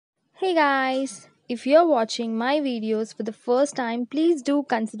Hey guys, if you're watching my videos for the first time, please do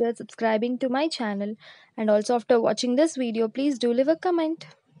consider subscribing to my channel, and also after watching this video, please do leave a comment.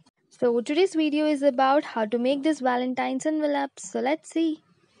 So today's video is about how to make this Valentine's envelopes. So let's see.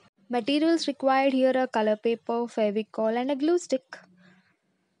 Materials required here are color paper, fevicol and a glue stick.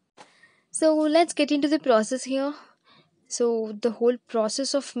 So let's get into the process here. So the whole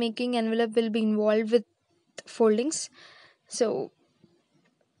process of making envelope will be involved with foldings. So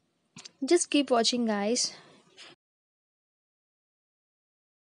just keep watching guys.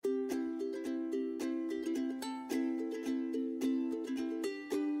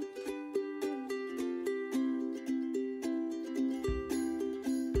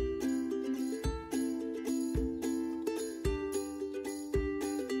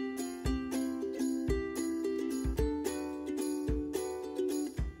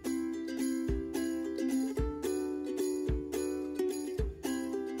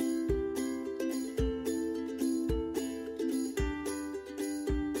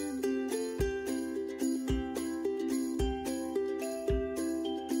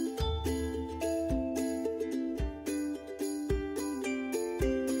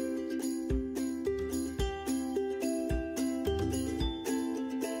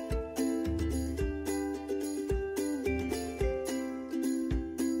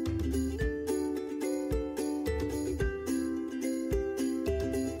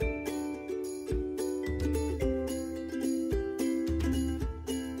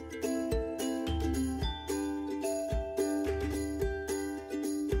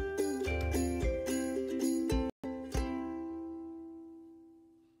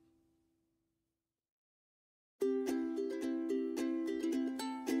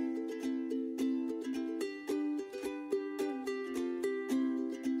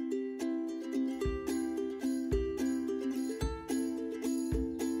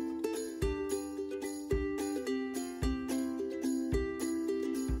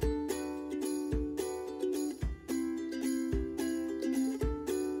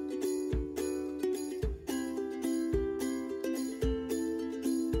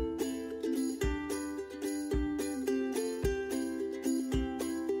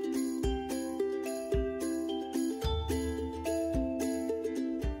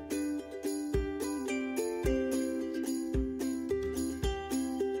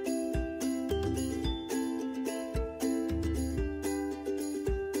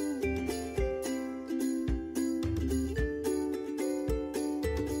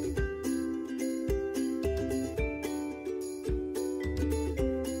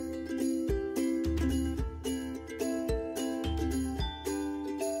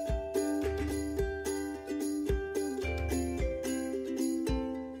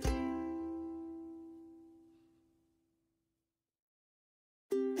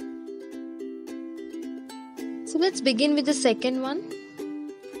 So let's begin with the second one.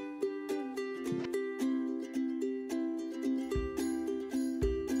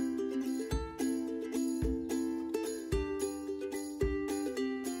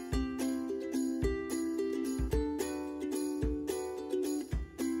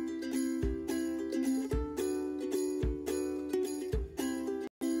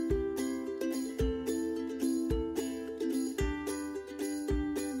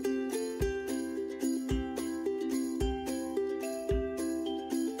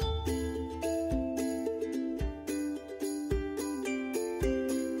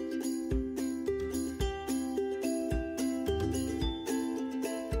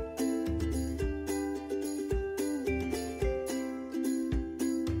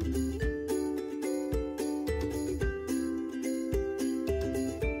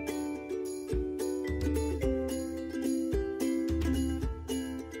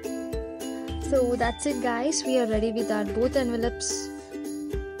 So that's it guys, we are ready with our both envelopes.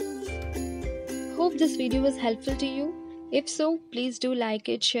 Hope this video was helpful to you. If so, please do like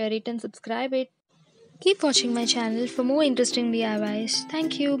it, share it and subscribe it. Keep watching my channel for more interesting DIYs.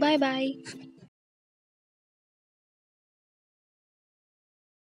 Thank you, bye bye.